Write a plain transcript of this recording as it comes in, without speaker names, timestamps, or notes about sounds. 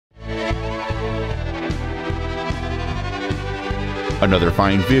Another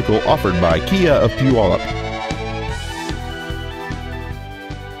fine vehicle offered by Kia of Puyallup.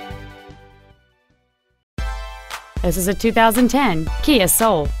 This is a 2010 Kia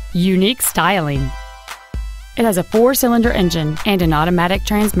Soul. Unique styling. It has a 4-cylinder engine and an automatic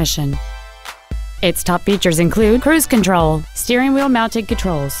transmission. Its top features include cruise control, steering wheel mounted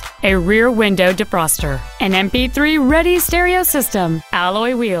controls, a rear window defroster, an MP3 ready stereo system,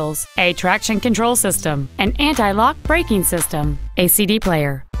 alloy wheels, a traction control system, an anti-lock braking system, a CD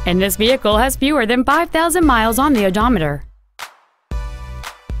player, and this vehicle has fewer than 5,000 miles on the odometer.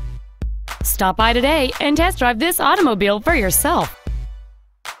 Stop by today and test drive this automobile for yourself.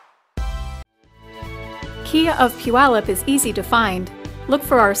 Kia of Puyallup is easy to find. Look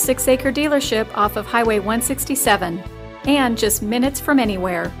for our 6-acre dealership off of Highway 167 and just minutes from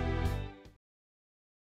anywhere.